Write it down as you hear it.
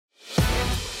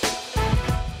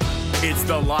It's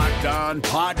the Locked On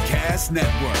Podcast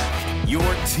Network, your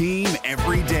team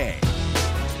every day.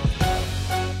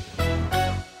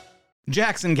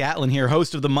 Jackson Gatlin here,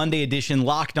 host of the Monday edition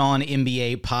Locked On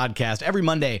NBA podcast. Every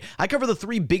Monday, I cover the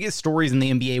three biggest stories in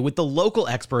the NBA with the local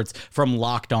experts from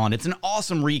Locked On. It's an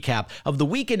awesome recap of the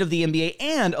weekend of the NBA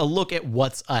and a look at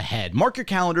what's ahead. Mark your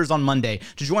calendars on Monday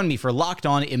to join me for Locked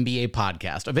On NBA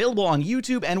podcast, available on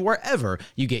YouTube and wherever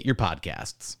you get your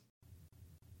podcasts.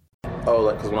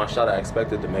 Because when I shot, I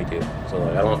expected to make it. So,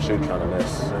 I don't shoot trying to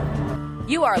miss.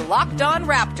 You are Locked On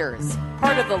Raptors,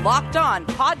 part of the Locked On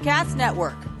Podcast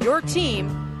Network, your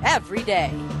team every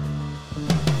day.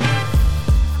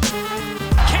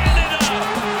 Canada,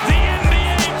 the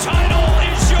NBA title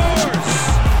is yours.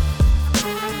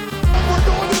 We're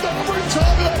going to the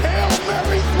overtime of the Hail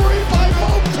Mary 3 by Mo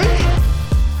Pete.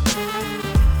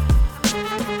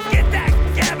 Get that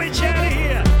garbage out of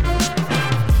here.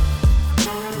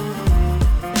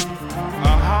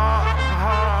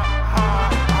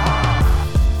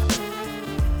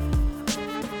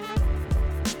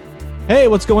 Hey,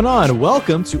 what's going on?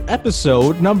 Welcome to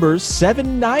episode number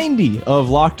 790 of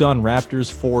Locked On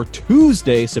Raptors for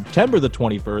Tuesday, September the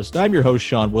 21st. I'm your host,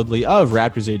 Sean Woodley of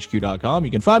RaptorsHQ.com.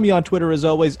 You can find me on Twitter, as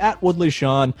always, at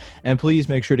WoodleySean, and please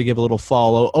make sure to give a little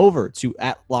follow over to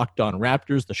at Locked On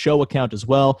Raptors, the show account as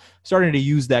well. Starting to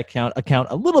use that account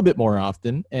a little bit more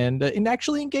often and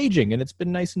actually engaging, and it's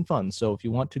been nice and fun. So if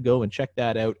you want to go and check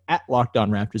that out, at Locked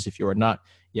On Raptors, if you are not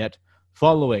yet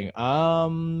following.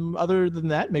 Other than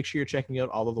that, make sure you're checking out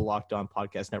all of the Locked On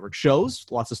Podcast Network shows.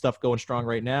 Lots of stuff going strong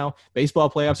right now. Baseball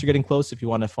playoffs are getting close. If you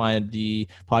want to find the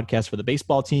podcast for the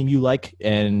baseball team you like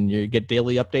and you get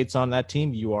daily updates on that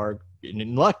team, you are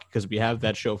in luck because we have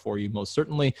that show for you most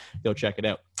certainly. Go check it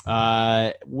out.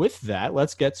 With that,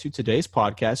 let's get to today's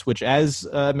podcast, which, as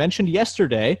mentioned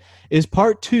yesterday, is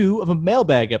part 2 of a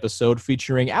Mailbag episode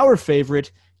featuring our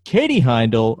favorite Katie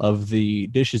Heindl of the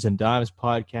Dishes and Dimes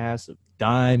podcast, of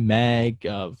Dime Mag,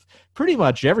 of pretty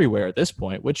much everywhere at this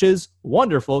point, which is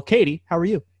wonderful. Katie, how are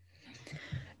you?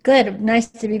 Good. Nice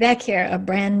to be back here. On a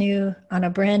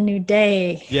brand new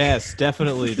day. Yes,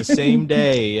 definitely. The same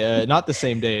day. Not the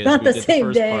same day as Not we the did same the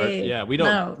first day. part. Yeah, we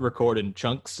don't record in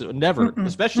chunks. Never,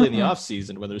 especially in the off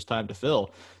season when there's time to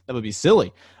fill. That would be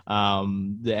silly.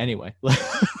 Anyway.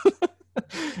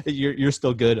 You're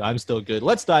still good. I'm still good.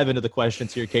 Let's dive into the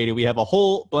questions here, Katie. We have a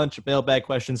whole bunch of mailbag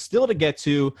questions still to get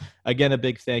to. Again, a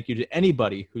big thank you to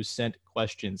anybody who sent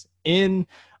questions in.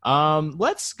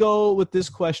 Let's go with this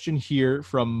question here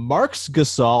from Marks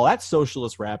Gasol at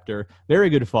Socialist Raptor. Very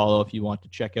good follow if you want to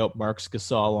check out Marks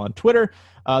Gasol on Twitter.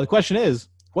 The question is,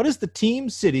 what is the team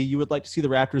city you would like to see the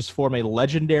Raptors form a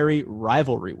legendary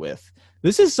rivalry with?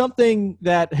 This is something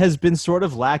that has been sort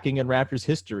of lacking in Raptors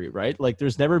history, right? Like,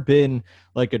 there's never been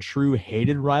like a true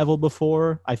hated rival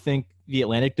before. I think the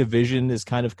Atlantic Division is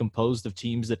kind of composed of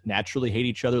teams that naturally hate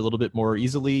each other a little bit more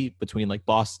easily, between like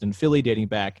Boston and Philly, dating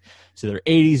back to their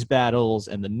 80s battles,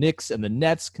 and the Knicks and the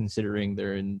Nets, considering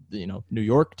they're in, New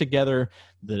York together.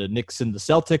 The Knicks and the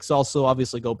Celtics also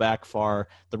obviously go back far.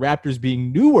 The Raptors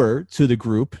being newer to the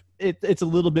group, it's a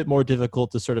little bit more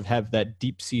difficult to sort of have that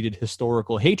deep-seated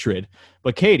historical hatred.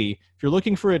 But Katie, if you're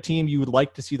looking for a team you would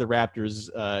like to see the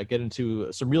Raptors get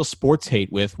into some real sports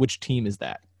hate with, which team is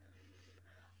that?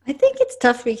 I think it's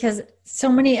tough because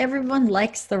everyone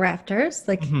likes the Raptors,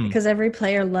 because every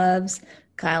player loves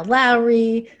Kyle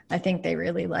Lowry. I think they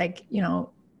really like,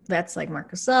 vets like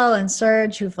Marc Gasol and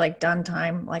Serge, who've done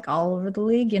time all over the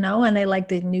league, and they like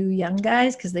the new young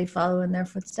guys because they follow in their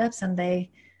footsteps and they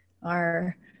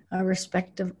are a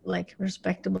respectable,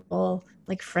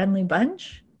 friendly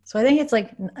bunch. So I think it's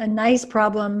a nice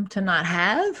problem to not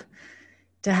have,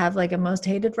 a most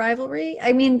hated rivalry.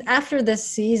 I mean, after this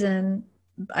season,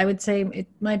 I would say it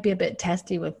might be a bit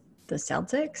testy with the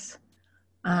Celtics.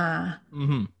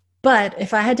 But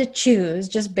if I had to choose,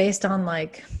 just based on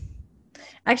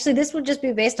actually, this would just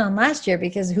be based on last year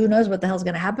because who knows what the hell's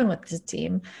going to happen with this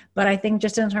team. But I think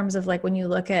just in terms of when you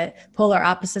look at polar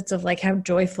opposites of how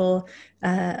joyful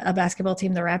a basketball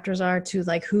team the Raptors are to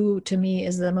who to me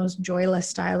is the most joyless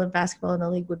style of basketball in the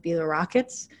league would be the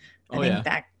Rockets. I think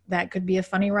that could be a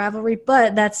funny rivalry.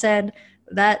 But that said,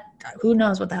 who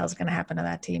knows what the hell's going to happen to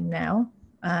that team now.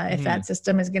 If that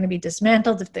system is going to be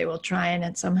dismantled, if they will try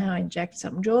and somehow inject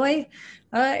some joy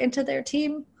into their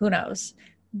team, who knows.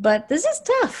 But this is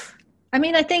tough. I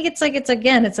mean, I think it's a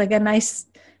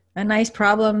nice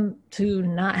problem to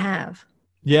not have.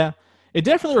 Yeah, it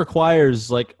definitely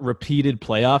requires repeated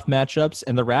playoff matchups,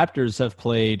 and the Raptors have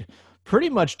played pretty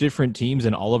much different teams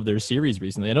in all of their series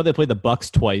recently. I know they played the Bucks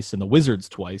twice and the Wizards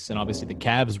twice, and obviously the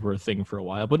Cavs were a thing for a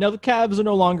while. But now the Cavs are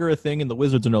no longer a thing, and the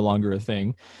Wizards are no longer a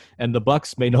thing, and the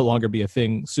Bucks may no longer be a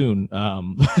thing soon,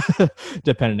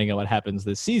 depending on what happens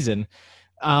this season.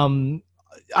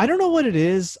 I don't know what it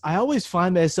is. I always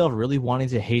find myself really wanting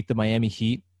to hate the Miami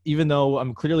Heat, even though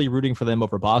I'm clearly rooting for them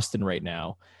over Boston right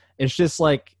now. It's just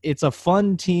like, it's a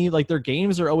fun team. Like, their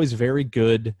games are always very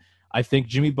good. I think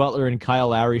Jimmy Butler and Kyle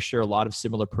Lowry share a lot of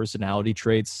similar personality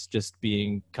traits, just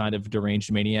being kind of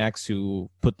deranged maniacs who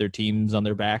put their teams on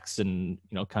their backs and,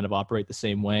 kind of operate the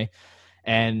same way.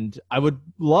 And I would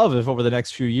love if over the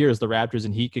next few years, the Raptors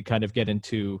and Heat could kind of get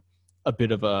into a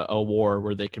bit of a war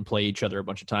where they can play each other a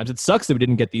bunch of times. It sucks that we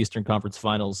didn't get the Eastern Conference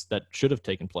Finals that should have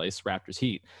taken place, Raptors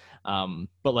Heat.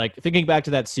 But like thinking back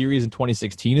to that series in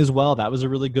 2016 as well, that was a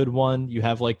really good one. You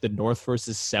have like the North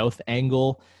versus South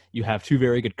angle. You have two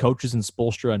very good coaches in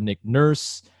Spoelstra and Nick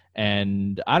Nurse.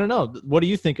 And I don't know, what do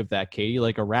you think of that, Katie?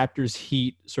 Like a Raptors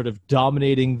Heat sort of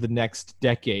dominating the next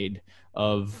decade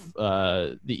of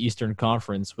the Eastern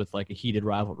Conference with like a heated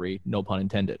rivalry, no pun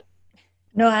intended.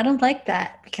 No, I don't like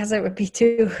that because it would be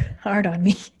too hard on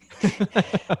me.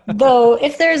 Though,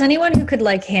 if there's anyone who could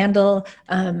like handle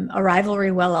a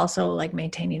rivalry while also like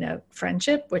maintaining a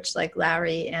friendship, which like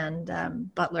Lowry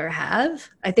and Butler have,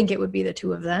 I think it would be the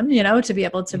two of them, to be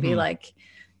able to be like,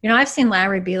 I've seen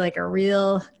Lowry be like a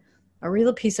real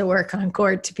piece of work on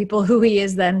court to people who he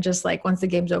is then just like, once the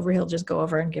game's over, he'll just go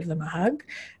over and give them a hug.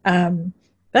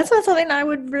 That's not something I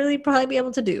would really probably be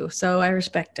able to do. So I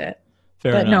respect it.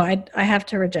 Fair but enough. No, I have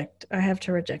to reject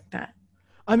that.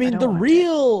 I mean, the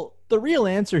real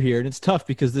answer here, and it's tough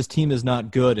because this team is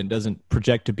not good and doesn't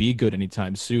project to be good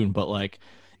anytime soon, but like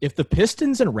if the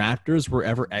Pistons and Raptors were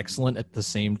ever excellent at the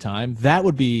same time, that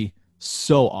would be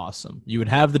so awesome. You would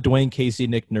have the Dwayne Casey,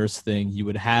 Nick Nurse thing. You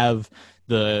would have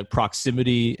the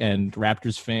proximity and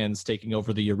Raptors fans taking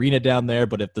over the arena down there.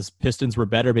 But if the Pistons were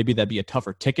better, maybe that'd be a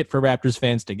tougher ticket for Raptors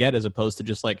fans to get as opposed to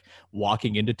just like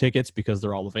walking into tickets because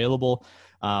they're all available.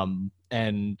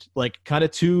 And like kind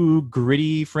of two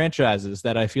gritty franchises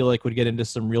that I feel like would get into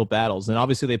some real battles. And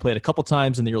obviously they played a couple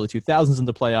times in the early 2000s in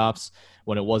the playoffs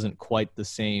when it wasn't quite the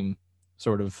same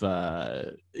sort of,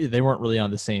 they weren't really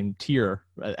on the same tier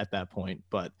at that point,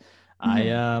 but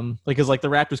because like the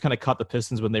Raptors kind of caught the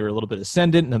Pistons when they were a little bit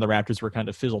ascendant, and then the Raptors were kind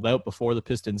of fizzled out before the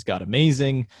Pistons got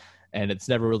amazing, and it's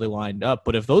never really lined up.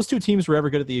 But if those two teams were ever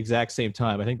good at the exact same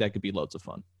time, I think that could be loads of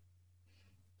fun.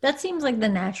 That seems like the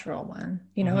natural one.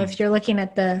 If you're looking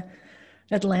at the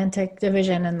Atlantic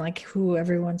Division and like who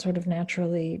everyone sort of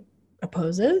naturally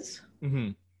opposes,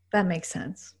 that makes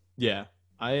sense. Yeah.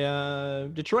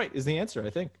 Detroit is the answer, I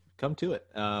think. Come to it.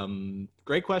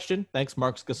 Great question. Thanks,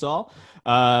 Marks Gasol.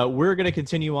 We're going to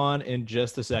continue on in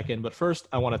just a second, but first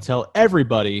I want to tell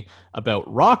everybody about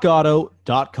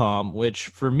rockauto.com, which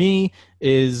for me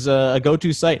is a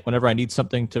go-to site whenever I need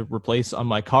something to replace on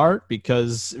my car,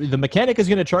 because the mechanic is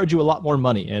going to charge you a lot more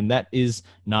money, and that is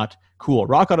not cool.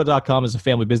 RockAuto.com is a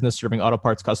family business serving auto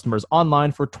parts customers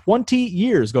online for 20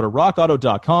 years. Go to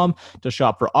RockAuto.com to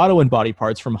shop for auto and body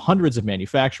parts from hundreds of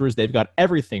manufacturers. They've got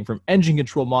everything from engine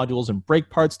control modules and brake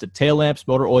parts to tail lamps,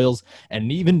 motor oils,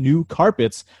 and even new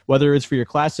carpets. Whether it's for your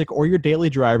classic or your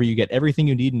daily driver, you get everything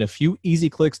you need in a few easy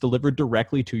clicks delivered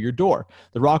directly to your door.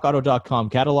 The RockAuto.com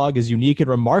catalog is unique and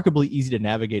remarkably easy to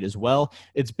navigate as well.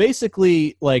 It's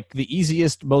basically like the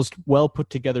easiest, most well put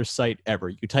together site ever.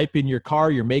 You type in your car,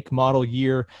 your make, model,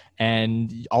 year,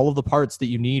 and all of the parts that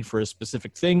you need for a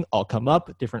specific thing all come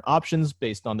up, different options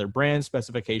based on their brand,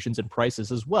 specifications, and prices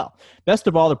as well. Best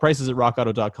of all, the prices at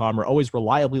rockauto.com are always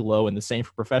reliably low and the same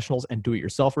for professionals and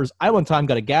do-it-yourselfers. I one time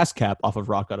got a gas cap off of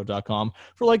rockauto.com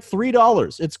for like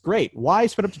 $3. It's great. Why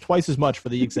spend up to twice as much for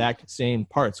the exact same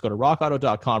parts? Go to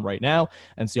rockauto.com right now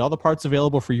and see all the parts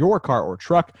available for your car or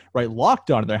truck. Right,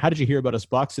 Locked On there. How did you hear about us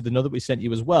box? So they know that we sent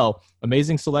you as well.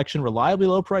 Amazing selection, reliably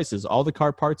low prices, all the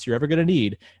car parts you're ever going to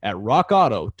need at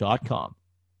rockauto.com.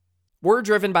 We're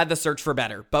driven by the search for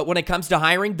better, but when it comes to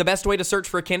hiring, the best way to search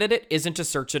for a candidate isn't to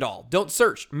search at all. Don't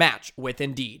search, match with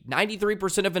Indeed.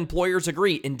 93% of employers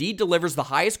agree Indeed delivers the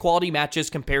highest quality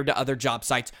matches compared to other job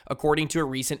sites, according to a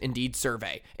recent Indeed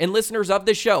survey. And listeners of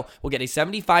this show will get a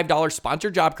 $75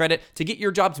 sponsored job credit to get your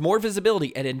jobs more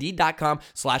visibility at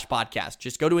Indeed.com/podcast.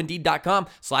 Just go to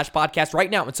Indeed.com/podcast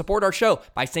right now and support our show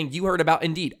by saying you heard about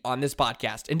Indeed on this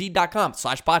podcast.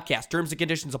 Indeed.com/podcast. Terms and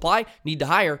conditions apply. Need to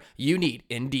hire? You need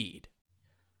Indeed.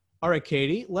 All right,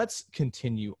 Katie, let's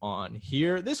continue on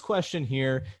here. This question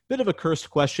here, bit of a cursed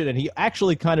question, and he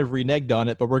actually kind of reneged on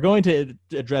it, but we're going to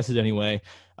address it anyway.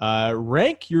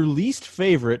 Rank your least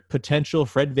favorite potential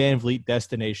Fred VanVleet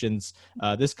destinations.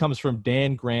 This comes from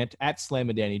Dan Grant at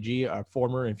Slam and Danny G, our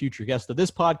former and future guest of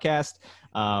this podcast.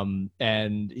 And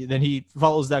then he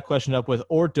follows that question up with,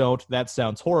 or don't, that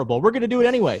sounds horrible. We're going to do it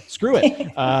anyway. Screw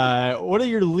it. What are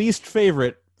your least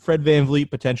favorite Fred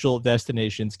VanVleet potential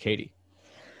destinations, Katie?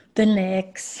 The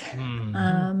Knicks.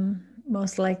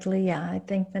 Most likely, yeah. I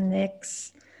think the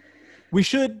Knicks. We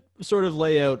should sort of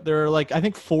lay out, there are like, I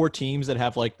think 4 teams that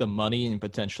have like the money and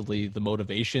potentially the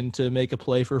motivation to make a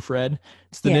play for Fred.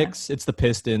 It's the Knicks, it's the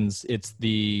Pistons, it's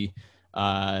the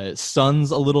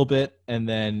Suns a little bit, and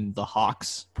then the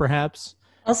Hawks, perhaps.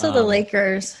 Also the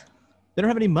Lakers. They don't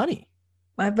have any money.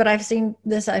 But I've seen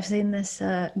this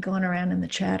going around in the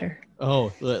chatter.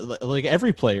 Oh, like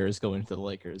every player is going to the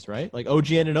Lakers, right? Like OG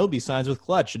Anunoby signs with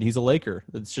Clutch, and he's a Laker.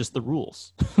 It's just the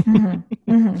rules.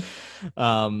 The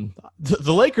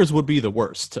Lakers would be the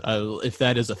worst if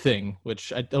that is a thing,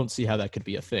 which I don't see how that could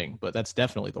be a thing, but that's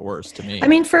definitely the worst to me. I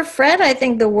mean, for Fred, I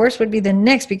think the worst would be the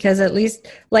Knicks, because at least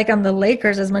like on the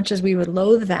Lakers, as much as we would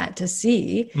loathe that to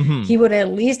see, he would at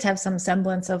least have some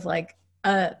semblance of like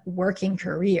a working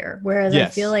career. Whereas I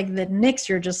feel like the Knicks,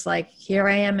 you're just like, here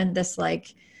I am in this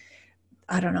like,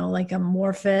 I don't know, like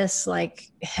amorphous,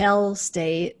 like hell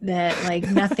state that like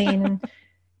nothing.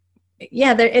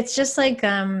 It's just like,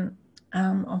 oh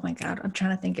my God, I'm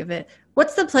trying to think of it.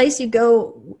 What's the place you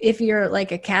go if you're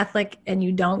like a Catholic and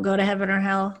you don't go to heaven or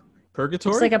hell?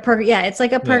 Purgatory? It's like it's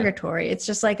like a purgatory. It's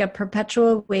just like a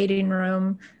perpetual waiting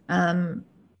room. And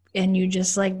you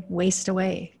just like waste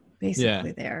away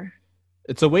basically there.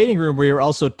 It's a waiting room where you're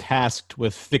also tasked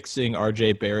with fixing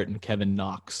RJ Barrett and Kevin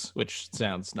Knox, which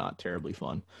sounds not terribly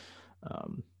fun.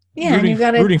 And you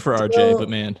got rooting for RJ, but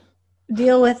man,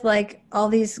 deal with like all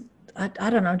these, I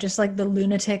don't know, just like the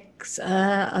lunatics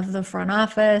of the front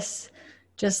office,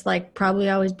 just like probably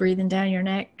always breathing down your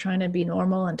neck, trying to be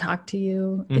normal and talk to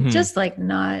you. It's just like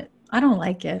I don't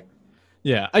like it.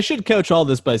 Yeah, I should couch all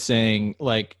this by saying,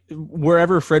 like,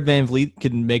 wherever Fred VanVleet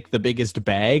can make the biggest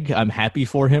bag, I'm happy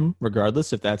for him,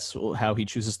 regardless if that's how he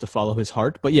chooses to follow his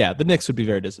heart. But yeah, the Knicks would be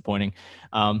very disappointing.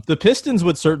 The Pistons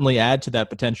would certainly add to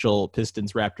that potential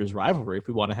Pistons-Raptors rivalry if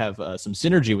we want to have some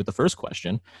synergy with the first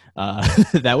question.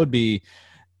 That would be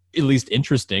at least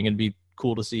interesting and be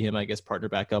cool to see him, I guess, partner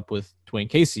back up with Dwayne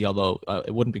Casey, although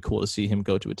it wouldn't be cool to see him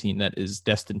go to a team that is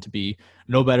destined to be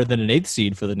no better than an 8th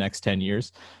seed for the next 10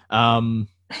 years. The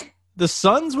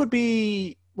Suns would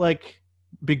be like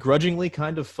begrudgingly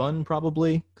kind of fun,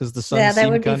 probably, because the Suns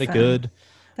seem kind of good.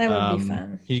 That would be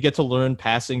fun. You get to learn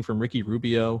passing from Ricky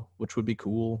Rubio, which would be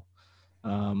cool. I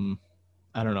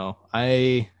don't know.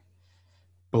 I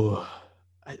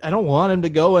don't want him to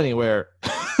go anywhere.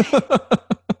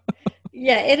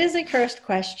 Yeah, it is a cursed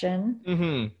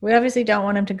question. We obviously don't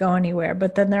want him to go anywhere,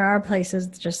 but then there are places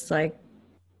just like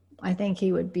I think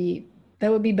that would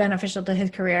be beneficial to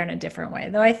his career in a different way.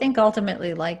 Though I think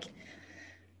ultimately like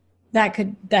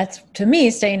that's to me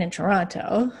staying in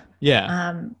Toronto.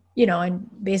 Yeah.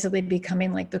 And basically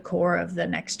becoming like the core of the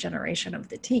next generation of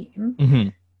the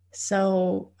team.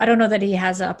 So I don't know that he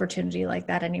has an opportunity like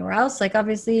that anywhere else. Like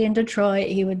obviously in Detroit,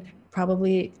 he would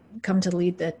probably come to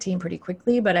lead the team pretty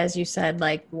quickly. But as you said,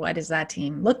 like, what does that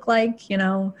team look like?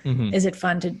 Is it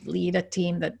fun to lead a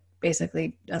team that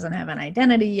basically doesn't have an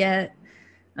identity yet?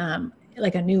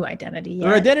 Like a new identity yet?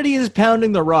 Their identity is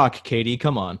pounding the rock, Katie.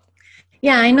 Come on.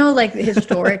 Yeah, I know like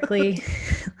historically,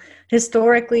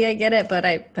 I get it, but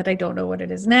I don't know what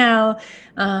it is now.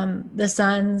 The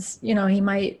Suns, he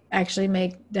might actually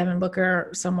make Devin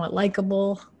Booker somewhat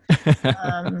likable.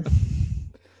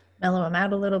 Mellow him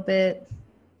out a little bit.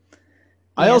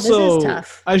 This is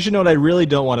tough. I should note, I really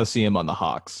don't want to see him on the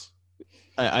Hawks.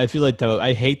 I feel like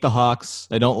I hate the Hawks.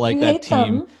 I don't like that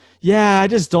team. Them. Yeah, I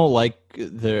just don't like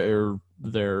their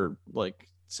like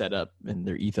setup and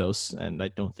their ethos, and I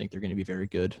don't think they're going to be very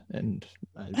good. And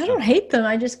I don't hate them.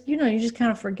 I just you just kind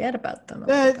of forget about them.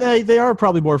 They are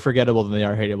probably more forgettable than they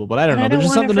are hateable. But I don't know. There's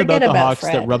just something about the Hawks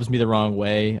that rubs me the wrong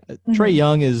way. Trae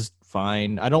Young is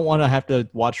fine. I don't want to have to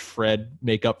watch Fred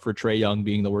make up for Trae Young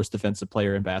being the worst defensive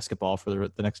player in basketball for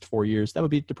the next 4 years. That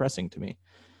would be depressing to me.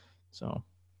 So,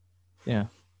 yeah,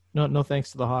 no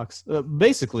thanks to the Hawks.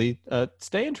 Basically,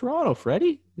 stay in Toronto,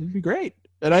 Freddie. It'd be great.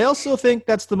 And I also think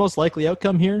that's the most likely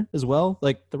outcome here as well.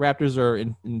 Like the Raptors are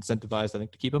incentivized, I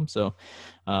think, to keep him. So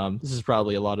this is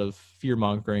probably a lot of fear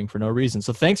mongering for no reason.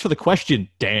 So thanks for the question,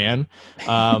 Dan.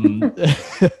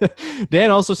 Dan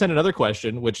also sent another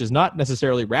question, which is not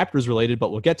necessarily Raptors related,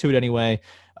 but we'll get to it anyway.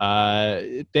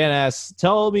 Dan asks,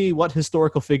 tell me what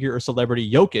historical figure or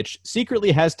celebrity Jokic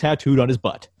secretly has tattooed on his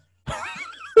butt.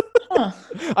 Huh.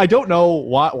 I don't know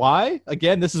why.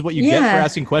 Again, this is what you get for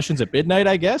asking questions at midnight,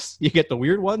 I guess. You get the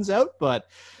weird ones out, but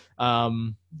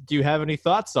do you have any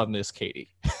thoughts on this,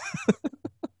 Katie?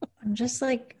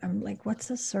 I'm like, what's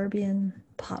a Serbian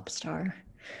pop star?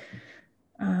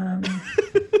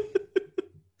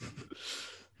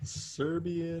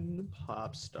 Serbian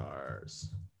pop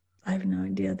stars. I have no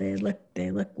idea. They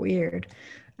look weird.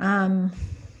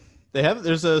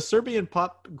 There's a Serbian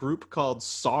pop group called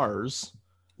SARS.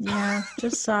 Yeah,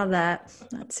 just saw that.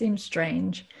 That seems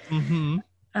strange. Mm-hmm.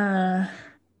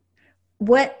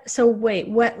 What? So wait,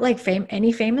 what? Like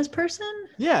any famous person?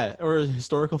 Yeah, or a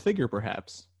historical figure,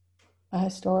 perhaps. A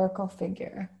historical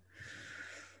figure.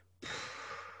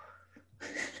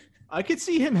 I could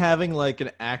see him having like an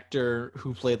actor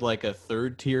who played like a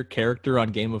third tier character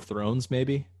on Game of Thrones,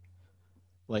 maybe.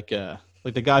 Like the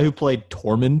guy who played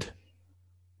Tormund,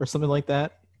 or something like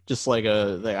that. Just I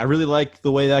really like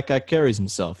the way that guy carries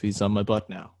himself. He's on my butt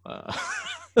now. I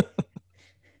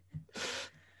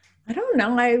don't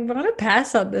know. I want to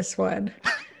pass on this one.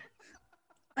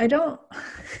 I don't.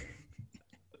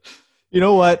 You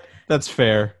know what? That's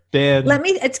fair, Dan.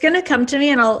 It's gonna come to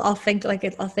me, and I'll think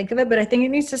I'll think of it. But I think it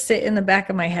needs to sit in the back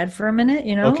of my head for a minute.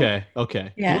 You know?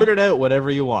 Okay. Yeah. Put it out, whatever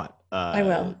you want. I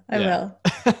will.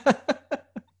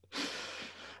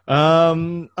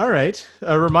 All right.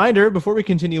 A reminder before we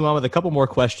continue on with a couple more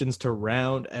questions to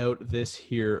round out this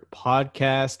here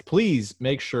podcast, please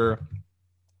make sure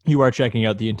you are checking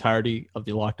out the entirety of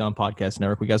the Locked On Podcast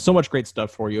Network. We got so much great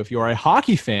stuff for you. If you are a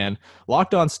hockey fan,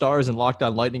 Locked On Stars and Locked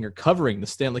On Lightning are covering the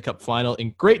Stanley Cup Final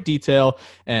in great detail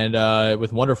and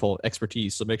with wonderful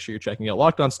expertise. So make sure you're checking out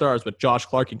Locked On Stars with Josh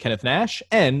Clark and Kenneth Nash,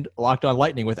 and Locked On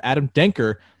Lightning with Adam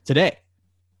Denker today.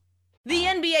 The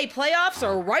NBA playoffs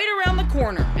are right around the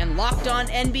corner, and Locked On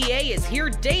NBA is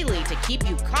here daily to keep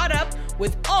you caught up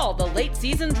with all the late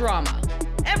season drama.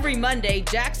 Every Monday,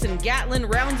 Jackson Gatlin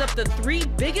rounds up the 3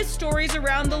 biggest stories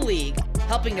around the league,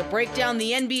 helping to break down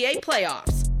the NBA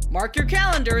playoffs. Mark your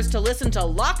calendars to listen to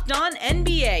Locked On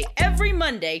NBA every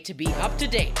Monday to be up to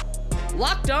date.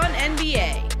 Locked On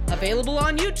NBA, available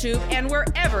on YouTube and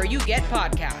wherever you get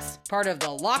podcasts. Part of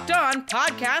the Locked On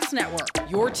Podcast Network,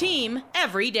 your team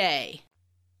every day.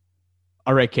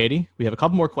 All right, Katie, we have a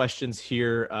couple more questions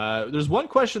here. There's one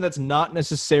question that's not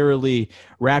necessarily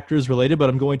Raptors related, but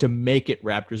I'm going to make it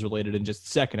Raptors related in just a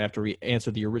second after we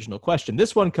answer the original question.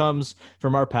 This one comes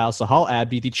from our pal Sahal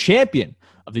Abdi, the champion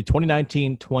of the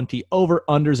 2019-20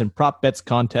 over-unders and prop bets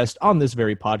contest on this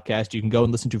very podcast. You can go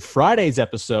and listen to Friday's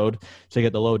episode to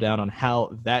get the lowdown on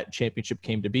how that championship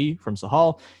came to be from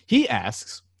Sahal. He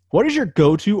asks, what is your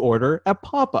go-to order at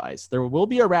Popeyes? There will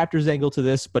be a Raptors angle to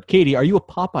this, but Katie, are you a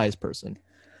Popeyes person?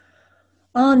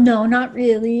 Oh, no, not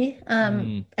really.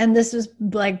 And this is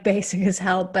like basic as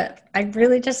hell, but I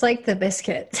really just like the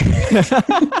biscuit.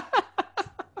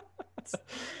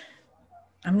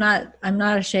 I'm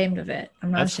not ashamed of it.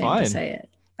 I'm not ashamed to say it.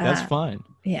 That's fine.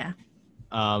 Yeah.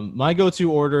 My go-to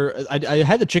order, I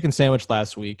had the chicken sandwich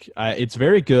last week. It's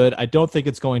very good. I don't think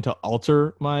it's going to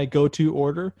alter my go-to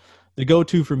order. The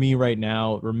go-to for me right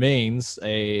now remains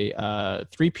a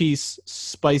 3-piece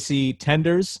spicy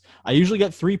tenders. I usually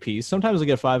get 3-piece. Sometimes I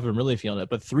get 5 if I'm really feeling it,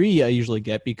 but 3 I usually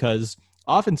get because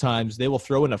oftentimes they will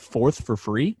throw in a 4th for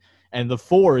free, and the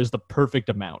 4 is the perfect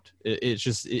amount. It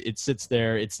sits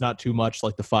there. It's not too much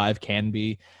like the 5 can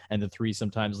be, and the 3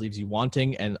 sometimes leaves you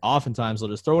wanting, and oftentimes they'll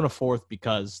just throw in a 4th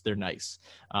because they're nice.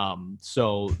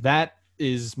 So that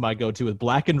is my go-to with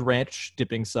blackened ranch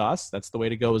dipping sauce. That's the way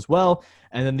to go as well.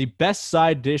 And then the best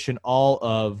side dish in all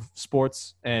of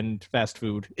sports and fast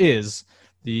food is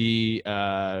the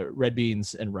red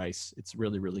beans and rice. It's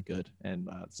really, really good. And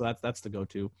so that's the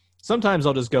go-to. Sometimes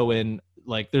I'll just go in,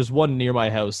 like there's one near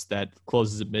my house that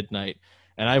closes at midnight,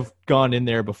 and I've gone in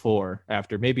there before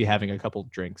after maybe having a couple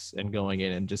drinks and going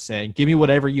in and just saying, give me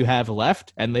whatever you have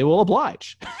left, and they will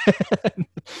oblige.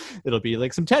 It'll be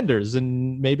like some tenders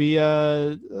and maybe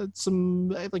some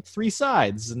like 3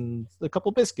 sides and a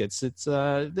couple biscuits. It's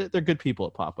they're good people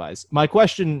at Popeyes. My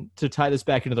question to tie this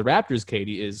back into the Raptors,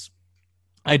 Katie, is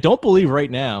I don't believe right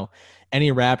now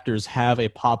any Raptors have a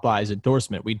Popeyes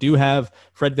endorsement. We do have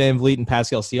Fred VanVleet and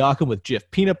Pascal Siakam with Jif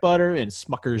peanut butter and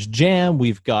Smucker's jam.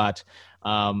 We've got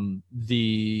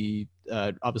obviously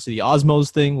the Osmos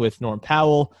thing with Norm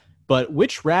Powell. But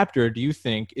which Raptor do you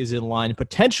think is in line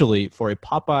potentially for a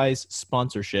Popeyes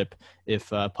sponsorship if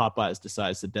Popeyes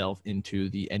decides to delve into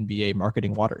the NBA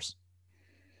marketing waters?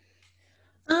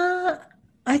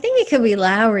 I think it could be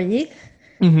Lowry.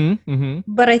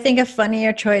 But I think a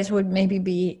funnier choice would maybe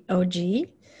be OG.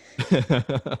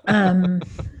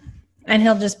 And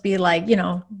he'll just be like,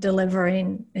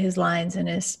 delivering his lines in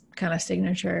his kind of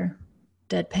signature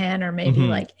deadpan, or maybe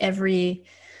like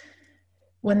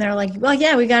when they're like, well,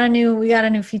 yeah, we got a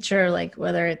new feature, like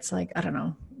whether it's like, I don't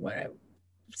know what.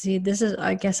 See,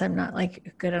 I guess I'm not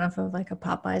like good enough of like a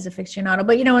Popeyes aficionado,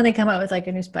 but when they come out with like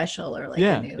a new special or like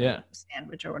a new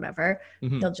sandwich or whatever,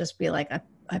 they'll just be like,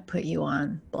 I put you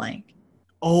on blank.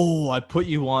 Oh, I put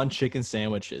you on chicken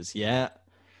sandwiches. Yeah.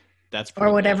 That's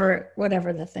or whatever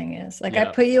the thing is. Like I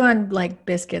put you on like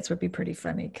biscuits would be pretty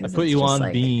funny because I put you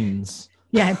on beans.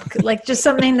 Yeah, like just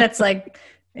something that's like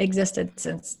existed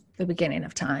since the beginning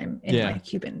of time in like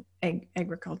Cuban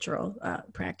agricultural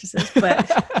practices.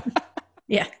 But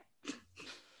yeah,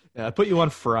 I put you on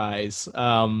fries.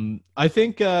 I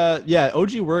think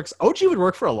OG works. OG would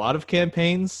work for a lot of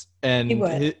campaigns, and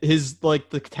his like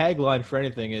the tagline for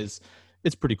anything is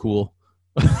it's pretty cool.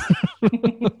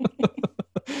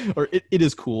 Or it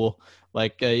is cool.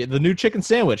 Like the new chicken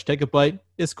sandwich, take a bite,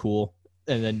 it's cool.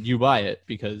 And then you buy it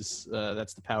because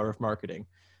that's the power of marketing.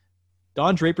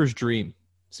 Don Draper's dream,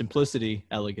 simplicity,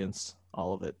 elegance,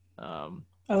 all of it.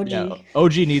 OG. Yeah,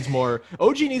 OG needs more.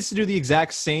 OG needs to do the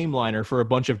exact same liner for a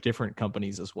bunch of different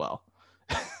companies as well.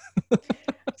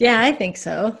 Yeah, I think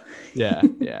so. Yeah.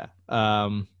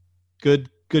 Good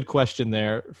question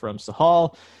there from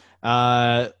Sahal.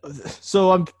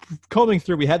 So I'm combing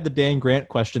through. We had the Dan Grant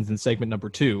questions in segment number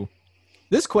 2.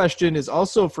 This question is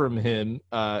also from him.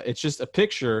 It's just a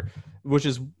picture, which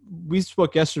is, we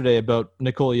spoke yesterday about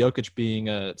Nikola Jokic being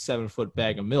a 7-foot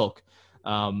bag of milk.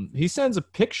 He sends a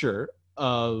picture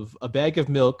of a bag of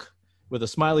milk with a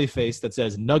smiley face that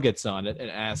says Nuggets on it and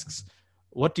asks,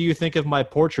 what do you think of my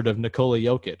portrait of Nikola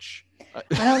Jokic? I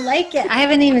don't like it. I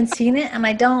haven't even seen it, and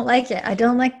I don't like it. I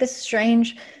don't like this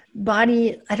strange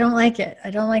body. I don't like it. I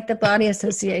don't like the body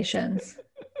associations.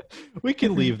 We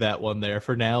can leave that one there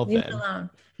for now. Leave it alone.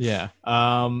 Yeah.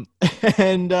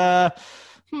 And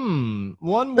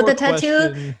one more. But the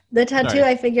question. tattoo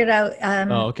I figured out.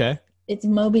 Okay. It's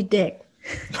Moby Dick,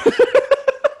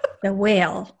 the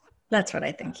whale. That's what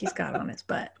I think he's got on his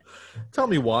butt. Tell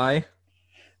me why.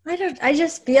 I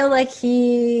just feel like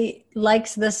he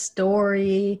likes the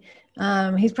story.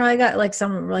 He's probably got like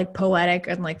some like poetic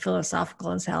and like philosophical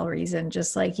and salaries, and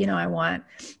just like, I want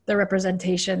the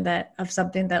representation of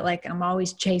something that like I'm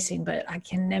always chasing, but I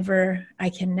can never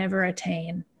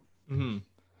attain.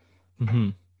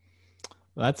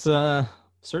 That's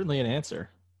certainly an answer.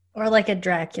 Or like a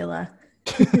Dracula.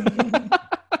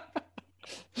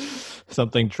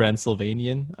 Something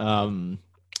Transylvanian.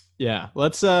 Yeah,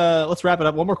 let's wrap it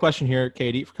up. One more question here,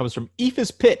 Katie, comes from Ephus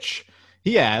Pitch.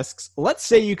 He asks, let's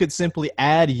say you could simply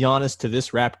add Giannis to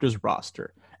this Raptors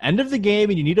roster. End of the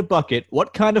game and you need a bucket.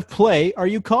 What kind of play are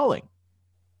you calling?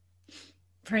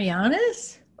 For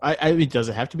Giannis? I mean, does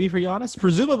it have to be for Giannis?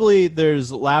 Presumably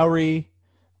there's Lowry,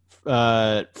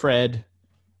 Fred,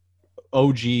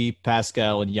 OG,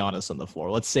 Pascal, and Giannis on the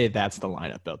floor. Let's say that's the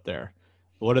lineup out there.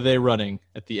 What are they running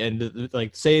at the end of,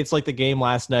 like, say it's like the game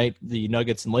last night, the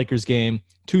Nuggets and Lakers game,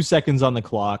 2 seconds on the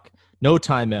clock, no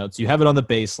timeouts. You have it on the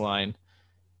baseline.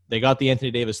 They got the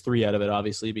Anthony Davis 3 out of it,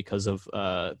 obviously, because of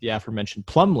the aforementioned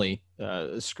Plumlee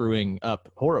screwing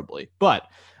up horribly. But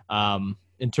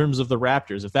in terms of the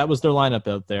Raptors, if that was their lineup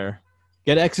out there,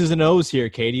 get X's and O's here,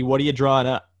 Katie. What are you drawing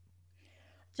up?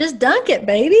 Just dunk it,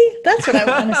 baby. That's what I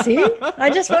want to see. I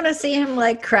just want to see him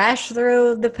like crash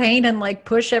through the paint and like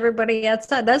push everybody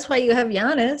outside. That's why you have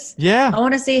Giannis. Yeah. I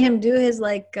want to see him do his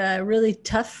like really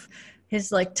tough,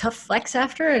 tough flex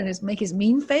after and make his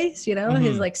mean face,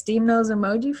 his like steam nose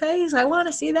emoji face. I want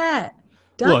to see that.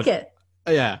 Dunk it.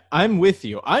 Yeah, I'm with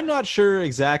you. I'm not sure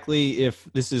exactly if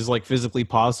this is like physically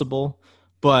possible,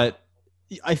 but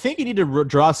I think you need to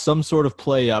draw some sort of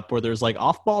play up where there's like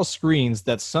off-ball screens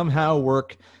that somehow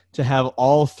work to have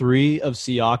all three of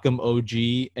Siakam,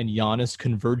 OG, and Giannis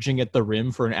converging at the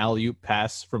rim for an alley-oop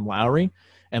pass from Lowry.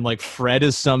 And like Fred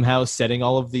is somehow setting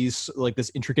all of these, like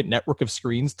this intricate network of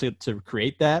screens to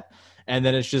create that. And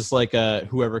then it's just like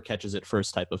whoever catches it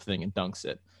first type of thing and dunks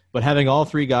it. But having all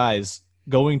three guys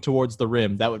going towards the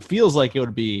rim, feels like it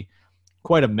would be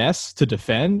quite a mess to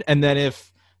defend. And then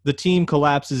if the team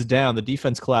collapses down, the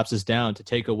defense collapses down to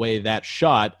take away that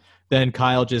shot, then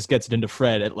Kyle just gets it into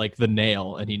Fred at like the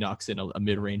nail and he knocks in a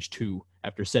mid-range 2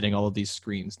 after setting all of these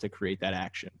screens to create that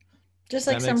action. Just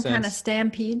like some kind of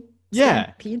stampede.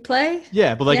 stampede play.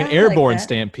 Yeah, but like Yeah, an I like airborne that.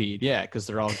 stampede. Yeah, because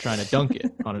they're all trying to dunk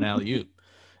it on an alley-oop.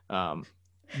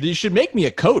 You should make me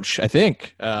a coach, I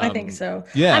think. I think so.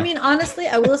 Yeah. I mean, honestly,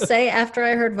 I will say after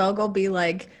I heard Vogel be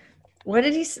like, what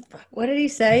did he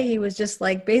say? He was just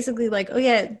like, basically like, oh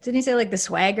yeah, didn't he say like the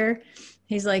swagger?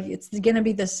 He's like, it's going to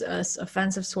be this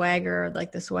offensive swagger,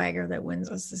 like the swagger that wins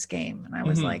us this game. And I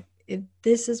was like, if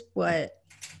this is what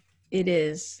it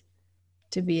is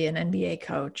to be an NBA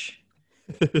coach.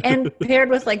 And paired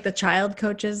with like the child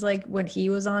coaches, like when he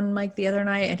was on Mike the other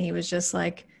night and he was just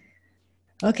like,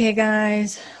 okay,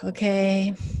 guys.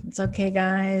 Okay. It's okay,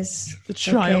 guys. The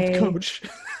child okay. coach.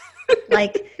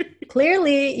 Like,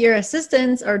 clearly your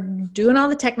assistants are doing all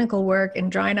the technical work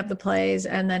and drawing up the plays.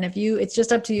 And then it's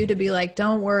just up to you to be like,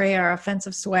 don't worry, our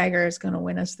offensive swagger is going to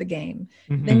win us the game.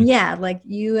 Then yeah, like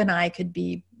you and I could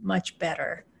be much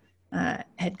better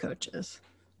head coaches.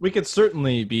 We could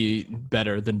certainly be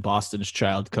better than Boston's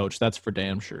child coach. That's for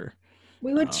damn sure.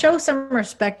 We would show some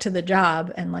respect to the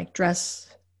job and like dress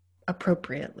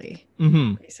appropriately,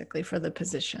 basically, for the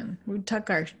position. We'd tuck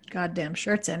our goddamn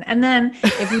shirts in. And then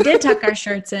if we did tuck our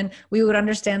shirts in, we would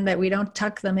understand that we don't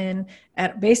tuck them in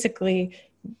at basically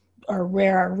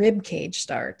where our rib cage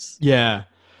starts. Yeah.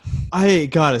 I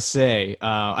gotta say,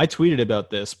 I tweeted about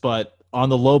this, but on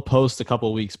the low post a couple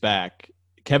of weeks back,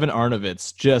 Kevin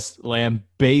Arnovitz just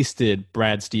lambasted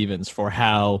Brad Stevens for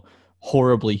how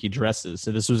horribly he dresses.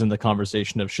 So this was in the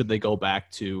conversation of should they go back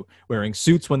to wearing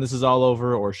suits when this is all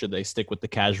over, or should they stick with the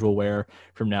casual wear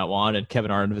from now on? And Kevin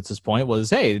Arnovitz's point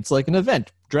was, hey, it's like an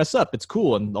event. Dress up. It's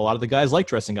cool. And a lot of the guys like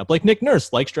dressing up. Like Nick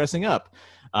Nurse likes dressing up.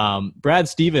 Brad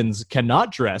Stevens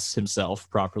cannot dress himself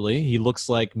properly. He looks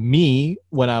like me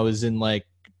when I was in like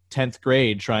 10th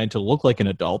grade trying to look like an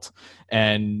adult,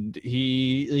 and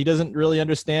he doesn't really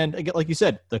understand, again, like you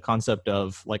said, the concept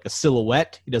of like a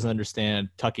silhouette. He doesn't understand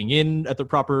tucking in at the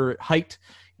proper height.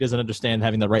 He doesn't understand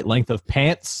having the right length of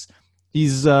pants.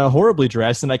 He's horribly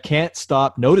dressed, and I can't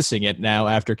stop noticing it now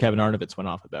after Kevin Arnovitz went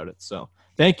off about it. So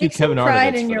thank you, Kevin Arnovitz,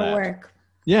 pride in for your that. work,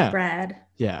 Yeah, Brad.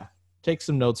 Yeah, take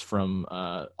some notes from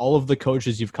all of the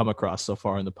coaches you've come across so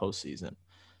far in the postseason.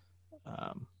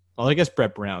 Well, I guess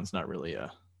Brett Brown's not really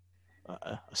a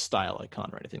style icon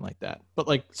or anything like that, but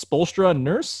like Spoelstra and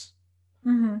Nurse,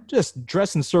 just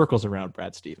dress in circles around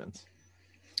Brad Stevens.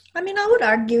 I mean, I would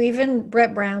argue even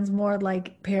Brett Brown's more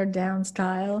like pared down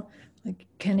style, like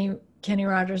Kenny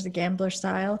Rogers, the gambler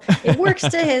style. It works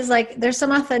to his, like, there's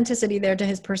some authenticity there to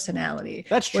his personality.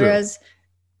 That's true. Whereas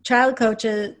child coach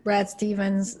Brad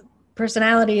Stevens'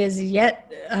 personality is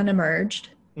yet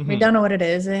unemerged. We don't know what it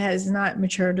is. It has not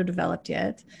matured or developed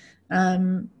yet.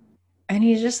 And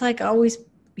he's just like always,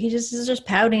 he just is just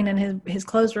pouting, and his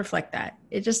clothes reflect that.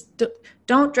 It just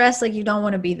don't dress like you don't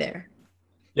want to be there.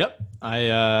 Yep.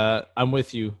 I'm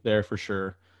with you there for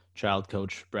sure. Child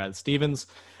coach Brad Stevens.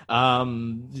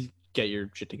 Get your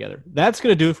shit together. That's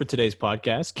going to do it for today's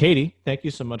podcast. Katie, thank you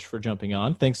so much for jumping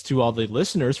on. Thanks to all the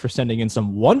listeners for sending in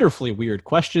some wonderfully weird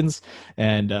questions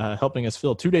and helping us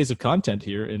fill 2 days of content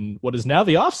here in what is now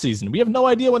the off season. We have no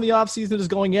idea when the off season is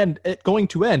going to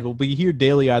end. We'll be here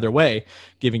daily either way,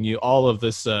 giving you all of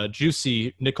this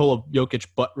juicy Nikola Jokic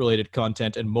butt related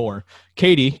content and more.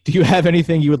 Katie, do you have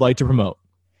anything you would like to promote?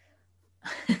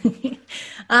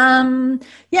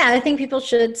 Yeah, I think people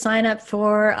should sign up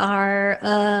for our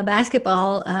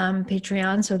basketball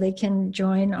Patreon so they can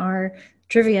join our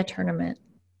trivia tournament,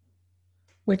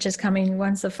 which is coming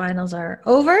once the finals are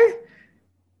over,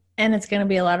 and it's going to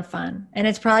be a lot of fun. And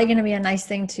it's probably going to be a nice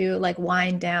thing to like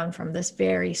wind down from this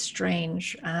very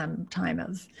strange time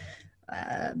of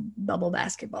bubble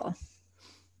basketball.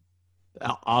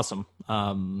 Awesome.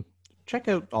 Check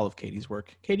out all of Katie's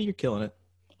work. Katie, you're killing it.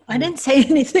 I didn't say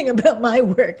anything about my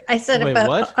work. I said Wait, about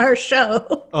what? our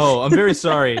show. Oh, I'm very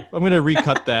sorry. I'm going to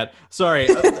recut that. Sorry.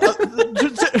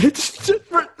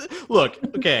 Look,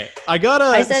 okay.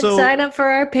 I said so, sign up for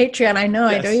our Patreon. I know.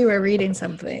 Yes. I know you were reading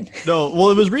something. No, well,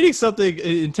 it was reading something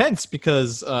intense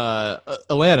because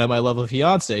Alana, my lovely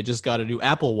fiance, just got a new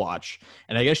Apple Watch.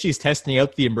 And I guess she's testing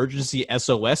out the emergency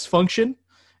SOS function.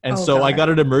 And so God. I got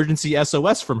an emergency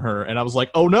SOS from her. And I was like,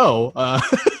 oh, no.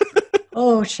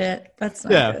 Oh, shit. That's not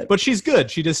good. But she's good.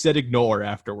 She just said ignore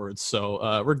afterwards.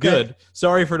 So we're good.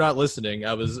 Sorry for not listening.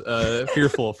 I was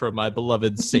fearful for my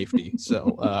beloved's safety.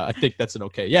 So I think that's an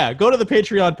okay. Yeah, go to the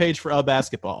Patreon page for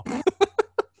basketball.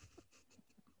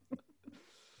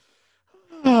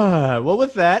 Well,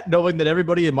 with that, knowing that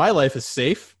everybody in my life is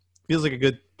safe, feels like a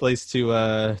good place to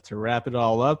wrap it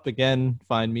all up. Again,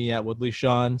 find me at Woodley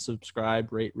Sean.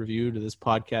 Subscribe, rate, review to this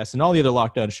podcast and all the other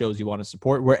Locked On shows you want to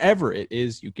support wherever it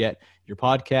is you get your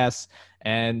podcasts.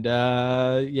 And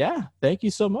thank you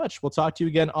so much. We'll talk to you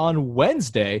again on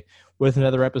Wednesday with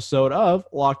another episode of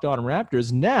Locked On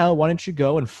Raptors. Now, why don't you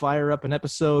go and fire up an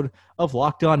episode of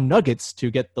Locked On Nuggets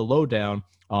to get the lowdown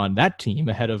on that team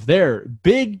ahead of their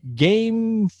big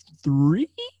Game 3?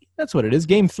 That's what it is.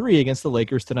 Game 3 against the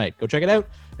Lakers tonight. Go check it out.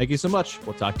 Thank you so much.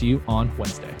 We'll talk to you on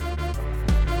Wednesday.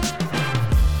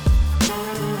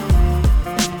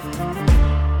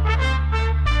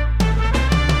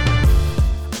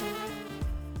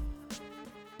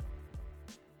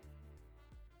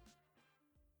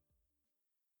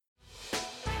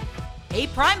 Hey,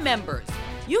 Prime members,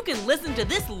 you can listen to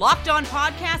this Locked On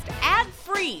podcast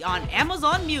ad-free on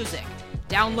Amazon Music.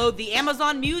 Download the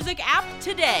Amazon Music app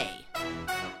today.